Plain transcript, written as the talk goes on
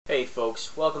Hey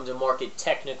folks, welcome to Market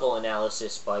Technical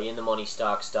Analysis by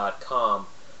InTheMoneyStocks.com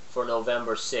for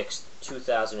November 6th,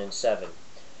 2007.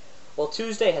 Well,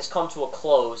 Tuesday has come to a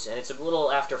close, and it's a little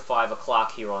after 5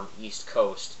 o'clock here on the East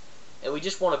Coast. And we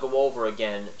just want to go over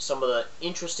again some of the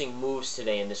interesting moves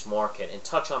today in this market and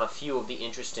touch on a few of the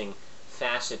interesting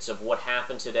facets of what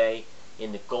happened today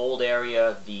in the gold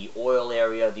area, the oil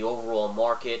area, the overall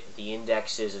market, the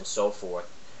indexes, and so forth.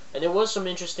 And there was some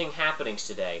interesting happenings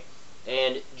today.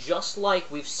 And just like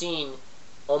we've seen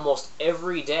almost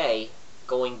every day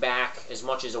going back as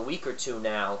much as a week or two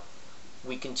now,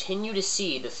 we continue to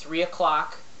see the 3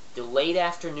 o'clock, the late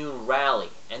afternoon rally.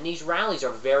 And these rallies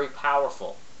are very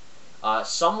powerful.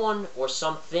 Someone or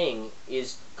something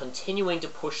is continuing to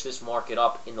push this market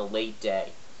up in the late day.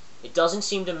 It doesn't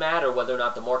seem to matter whether or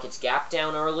not the market's gapped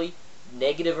down early,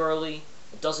 negative early,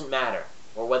 it doesn't matter.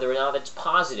 Or whether or not it's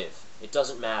positive, it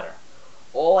doesn't matter.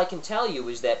 All I can tell you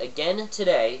is that again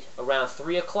today, around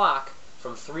 3 o'clock,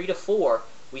 from 3 to 4,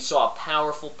 we saw a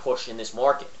powerful push in this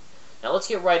market. Now let's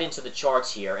get right into the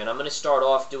charts here, and I'm going to start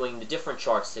off doing the different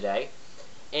charts today.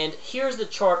 And here's the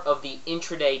chart of the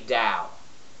intraday Dow.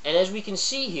 And as we can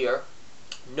see here,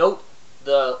 note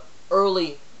the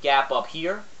early gap up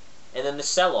here, and then the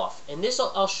sell-off. And this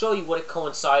I'll show you what it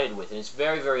coincided with, and it's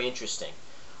very, very interesting.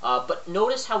 But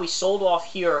notice how we sold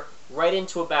off here right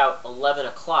into about 11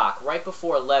 o'clock, right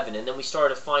before 11, and then we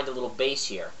started to find a little base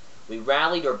here. We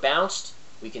rallied or bounced,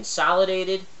 we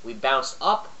consolidated, we bounced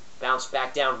up, bounced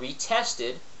back down,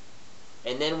 retested,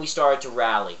 and then we started to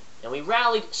rally. And we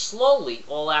rallied slowly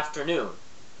all afternoon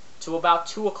to about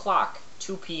 2 o'clock,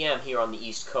 2 p.m. here on the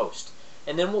East Coast.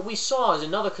 And then what we saw is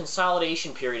another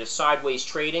consolidation period of sideways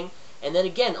trading, and then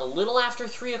again, a little after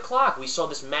 3 o'clock, we saw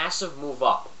this massive move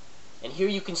up. And here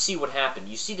you can see what happened.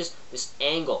 You see this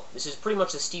angle. This is pretty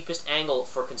much the steepest angle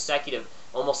for consecutive,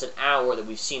 almost an hour that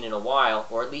we've seen in a while,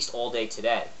 or at least all day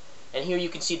today. And here you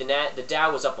can see the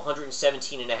Dow was up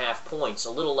 117.5 points,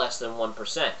 a little less than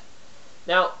 1%.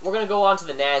 Now, we're going to go on to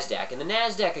the NASDAQ. And the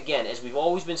NASDAQ, again, as we've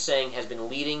always been saying, has been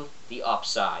leading the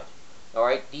upside. All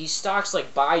right, these stocks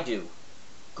like BIDU,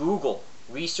 Google,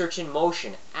 Research in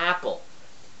Motion, Apple,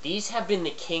 these have been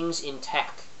the kings in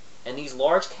tech. And these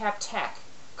large cap tech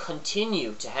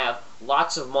continue to have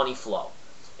lots of money flow.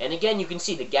 And again, you can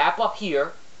see the gap up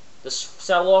here, the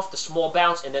sell-off, the small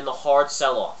bounce, and then the hard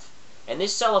sell-off. And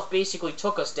this sell-off basically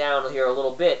took us down here a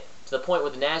little bit to the point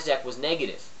where the NASDAQ was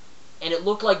negative. And it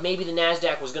looked like maybe the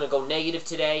NASDAQ was going to go negative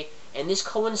today, and this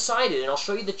coincided, and I'll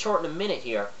show you the chart in a minute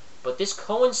here, but this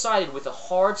coincided with a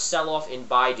hard sell-off in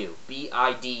BIDU,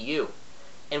 B-I-D-U.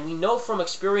 And we know from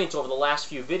experience over the last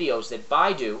few videos that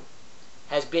BIDU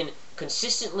has been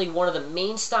consistently one of the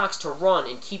main stocks to run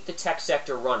and keep the tech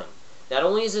sector running. Not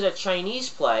only is it a Chinese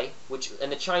play,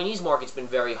 and the Chinese market's been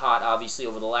very hot, obviously,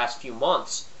 over the last few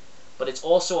months, but it's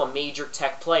also a major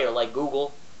tech player like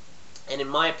Google. And in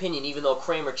my opinion, even though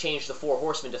Cramer changed the 4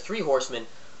 horsemen to 3 horsemen,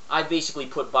 I basically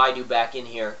put BIDU back in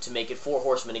here to make it 4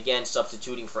 horsemen again,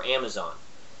 substituting for Amazon.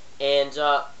 And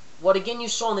what again you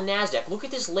saw in the NASDAQ, look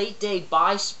at this late day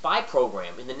buy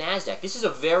program in the NASDAQ. This is a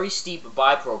very steep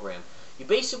buy program. You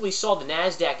basically saw the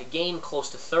NASDAQ gain close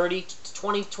to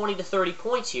 20 to 30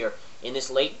 points here in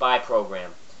this late buy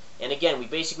program. And again, we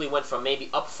basically went from maybe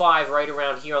up 5 right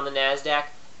around here on the NASDAQ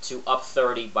to up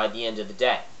 30 by the end of the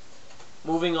day.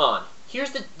 Moving on. Here's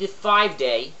the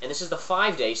 5-day, and this is the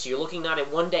 5-day, so you're looking not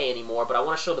at 1 day anymore, but I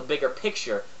want to show the bigger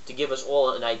picture to give us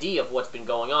all an idea of what's been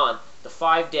going on, the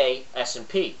 5-day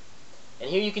S&P. And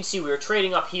here you can see we were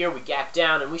trading up here, we gapped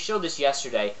down, and we showed this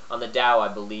yesterday on the Dow, I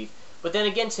believe. But then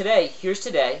again today, here's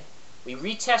today, we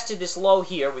retested this low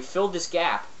here, we filled this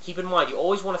gap. Keep in mind, you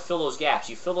always want to fill those gaps.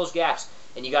 You fill those gaps,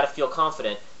 and you got to feel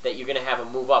confident that you're going to have a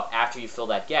move up after you fill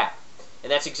that gap.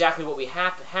 And that's exactly what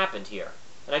happened here.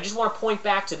 And I just want to point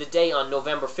back to the day on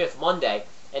November 5th, Monday,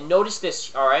 and notice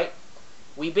this, alright?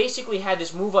 We basically had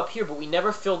this move up here, but we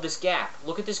never filled this gap.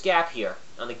 Look at this gap here,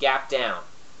 on the gap down.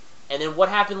 And then what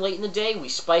happened late in the day? We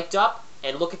spiked up,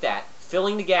 and look at that,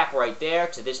 filling the gap right there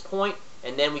to this point,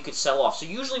 and then we could sell off. So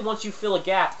usually once you fill a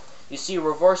gap, you see a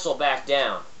reversal back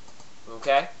down.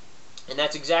 Okay? And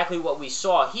that's exactly what we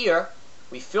saw here.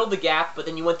 We filled the gap, but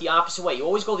then you went the opposite way. You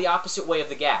always go the opposite way of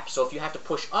the gap. So if you have to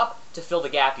push up to fill the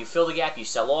gap, you fill the gap, you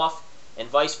sell off, and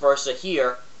vice versa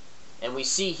here. And we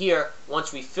see here,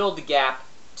 once we filled the gap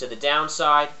to the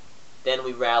downside, then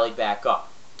we rallied back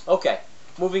up. Okay,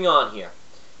 moving on here.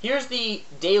 Here's the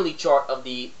daily chart of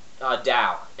the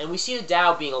Dow, and we see the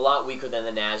Dow being a lot weaker than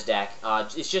the NASDAQ.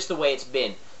 It's just the way it's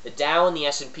been. The Dow and the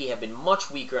S&P have been much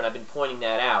weaker, and I've been pointing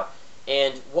that out.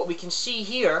 And what we can see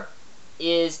here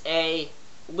is a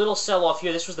little sell-off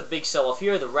here. This was the big sell-off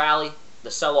here, the rally,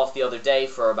 the sell-off the other day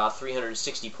for about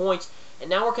 360 points, and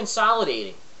now we're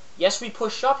consolidating. Yes, we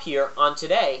pushed up here on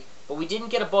today, but we didn't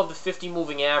get above the 50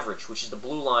 moving average, which is the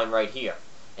blue line right here.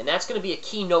 And that's going to be a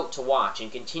key note to watch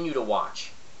and continue to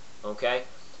watch. Okay?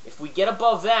 If we get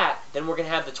above that, then we're going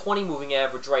to have the 20 moving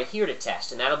average right here to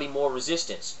test, and that'll be more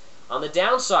resistance. On the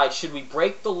downside, should we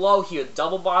break the low here, the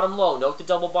double bottom low, note the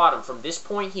double bottom, from this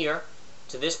point here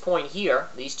to this point here,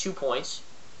 these 2 points,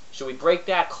 should we break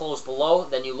that, close below,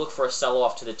 then you look for a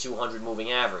sell-off to the 200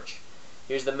 moving average.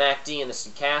 Here's the MACD and the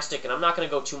stochastic, and I'm not going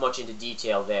to go too much into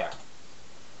detail there.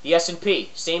 The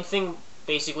S&P, same thing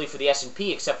basically for the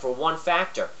S&P except for one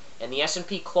factor, and the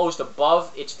S&P closed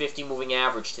above its 50 moving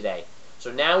average today.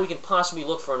 So now we can possibly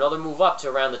look for another move up to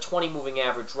around the 20 moving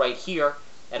average right here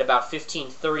at about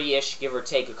 1530-ish, give or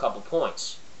take a couple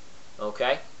points.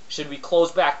 Okay? Should we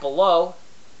close back below,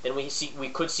 then we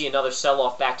could see another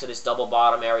sell-off back to this double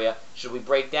bottom area. Should we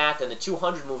break that, then the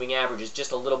 200 moving average is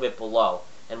just a little bit below,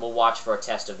 and we'll watch for a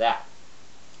test of that.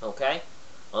 Okay?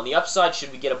 On the upside,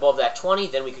 should we get above that 20,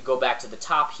 then we could go back to the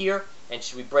top here, and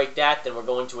should we break that, then we're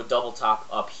going to a double top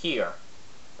up here.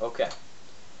 Okay.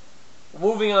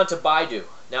 Moving on to BIDU.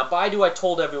 Now, BIDU, I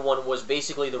told everyone, was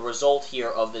basically the result here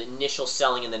of the initial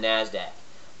selling in the NASDAQ.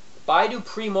 BIDU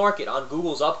pre-market on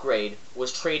Google's upgrade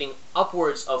was trading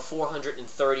upwards of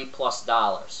 $430+.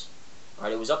 All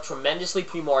right, it was up tremendously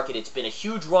pre-market. It's been a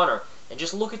huge runner, and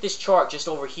just look at this chart just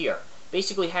over here.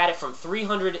 Basically had it from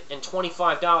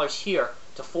 $325 here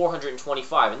to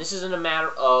 $425, and this is in a matter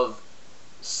of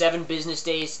 7 business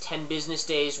days, 10 business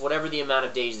days, whatever the amount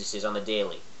of days this is on the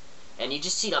daily. And you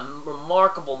just see a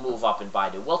remarkable move up in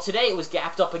BIDU. Well, today it was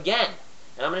gapped up again,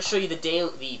 and I'm going to show you the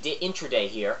intraday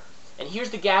here. And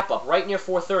here's the gap up right near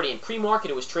 430. In pre-market,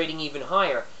 it was trading even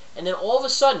higher. And then all of a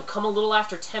sudden, come a little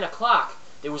after 10 o'clock,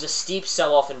 there was a steep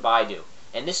sell-off in BIDU.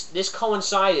 And this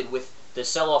coincided with the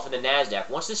sell-off in the NASDAQ.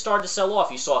 Once this started to sell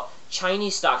off, you saw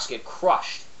Chinese stocks get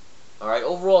crushed. All right,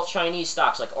 overall Chinese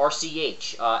stocks like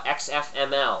RCH,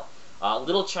 XFML,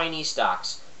 little Chinese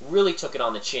stocks really took it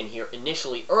on the chin here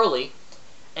initially early.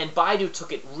 And BIDU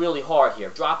took it really hard here,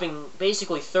 dropping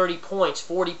basically 30 points,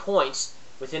 40 points,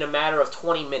 within a matter of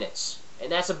 20 minutes.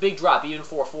 And that's a big drop, even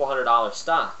for a $400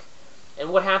 stock.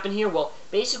 And what happened here? Well,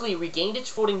 basically it regained its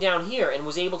footing down here and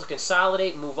was able to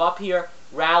consolidate, move up here,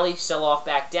 rally, sell off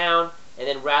back down, and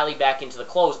then rally back into the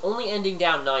close, only ending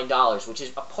down $9, which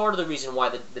is a part of the reason why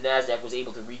the NASDAQ was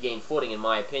able to regain footing, in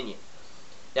my opinion.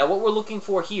 Now, what we're looking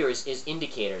for here is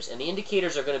indicators, and the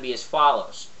indicators are going to be as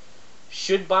follows.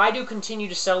 Should BIDU continue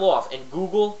to sell off, and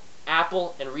Google,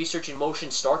 Apple, and Research in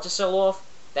Motion start to sell off,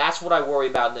 that's what I worry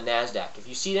about in the NASDAQ. If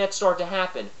you see that start to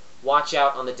happen, watch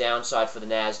out on the downside for the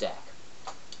NASDAQ.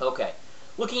 Okay,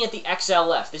 looking at the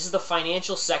XLF, this is the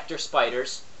financial sector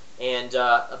spiders, and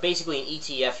basically an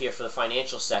ETF here for the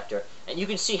financial sector, and you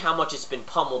can see how much it's been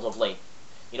pummeled of late.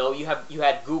 You know, you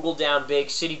had Google down big,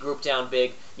 Citigroup down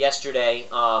big yesterday,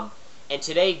 and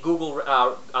today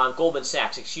Goldman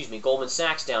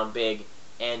Sachs down big,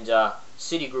 and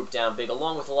Citigroup down big,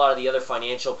 along with a lot of the other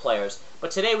financial players.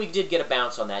 But today we did get a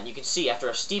bounce on that, and you can see after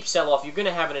a steep sell-off, you're going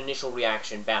to have an initial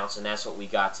reaction bounce, and that's what we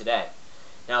got today.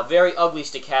 Now, very ugly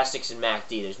stochastics in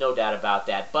MACD, there's no doubt about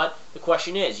that, but the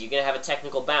question is, you're going to have a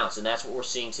technical bounce, and that's what we're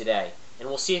seeing today, and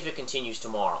we'll see if it continues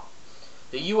tomorrow.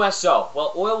 The USO,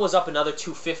 well, oil was up another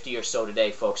 250 or so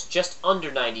today, folks, just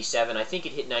under 97. I think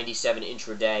it hit 97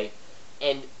 intraday,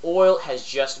 and oil has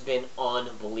just been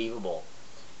unbelievable.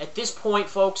 At this point,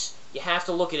 folks, you have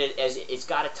to look at it as it's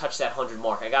got to touch that 100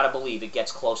 mark. I got to believe it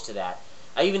gets close to that.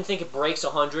 I even think it breaks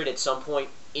 100 at some point,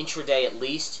 intraday at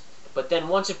least, but then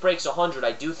once it breaks 100,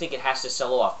 I do think it has to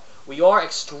sell off. We are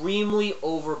extremely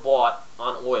overbought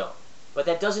on oil, but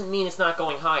that doesn't mean it's not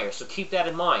going higher, so keep that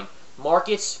in mind.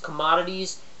 Markets,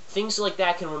 commodities, things like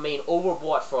that can remain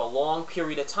overbought for a long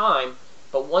period of time,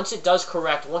 but once it does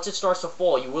correct, once it starts to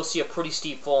fall, you will see a pretty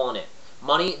steep fall in it.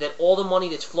 All the money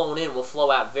that's flown in will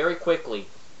flow out very quickly,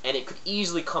 and it could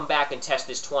easily come back and test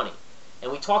this 20.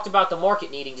 And we talked about the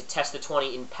market needing to test the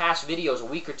 20 in past videos a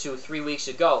week or two, 3 weeks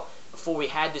ago, before we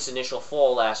had this initial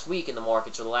fall last week in the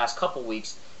markets, or the last couple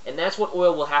weeks, and that's what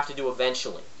oil will have to do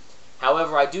eventually.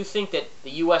 However, I do think that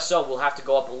the USO will have to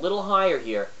go up a little higher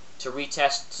here to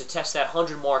test that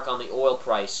 100 mark on the oil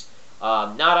price.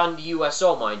 Not on the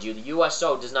USO, mind you. The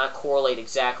USO does not correlate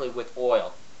exactly with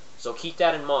oil, so keep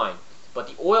that in mind. But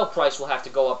the oil price will have to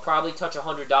go up, probably touch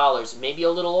 $100, maybe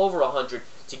a little over 100,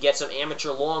 to get some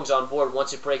amateur longs on board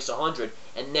once it breaks 100.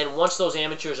 And then once those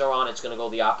amateurs are on, it's going to go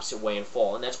the opposite way and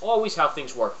fall. And that's always how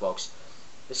things work, folks.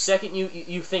 The second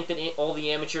you think that all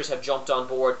the amateurs have jumped on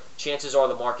board, chances are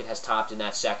the market has topped in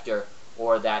that sector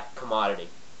or that commodity.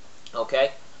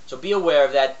 Okay? So be aware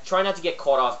of that. Try not to get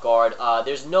caught off guard.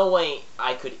 There's no way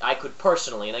I could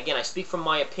personally, and again, I speak from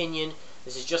my opinion.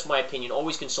 This is just my opinion.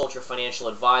 Always consult your financial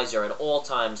advisor at all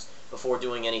times before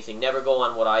doing anything. Never go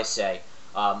on what I say.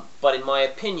 But in my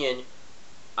opinion,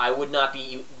 I would not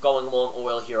be going long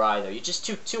oil here either. You're just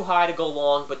too high to go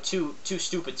long, but too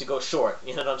stupid to go short.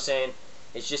 You know what I'm saying?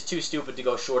 It's just too stupid to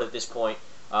go short at this point.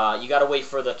 You got to wait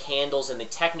for the candles and the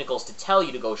technicals to tell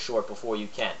you to go short before you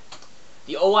can.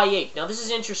 The OIH. Now this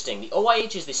is interesting. The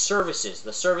OIH is the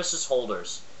services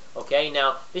holders. Okay,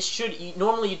 now this should,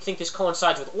 normally you'd think this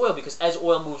coincides with oil because as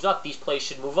oil moves up, these plays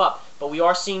should move up. But we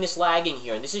are seeing this lagging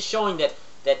here, and this is showing that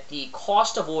the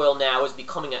cost of oil now is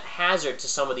becoming a hazard to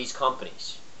some of these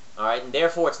companies. Alright, and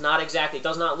therefore it's not exactly, it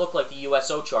does not look like the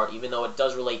USO chart, even though it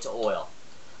does relate to oil.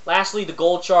 Lastly, the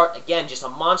gold chart, again, just a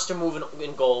monster move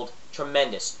in gold,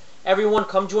 tremendous. Everyone,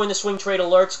 come join the Swing Trade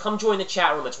Alerts, come join the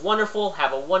chat room, it's wonderful,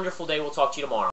 have a wonderful day, we'll talk to you tomorrow.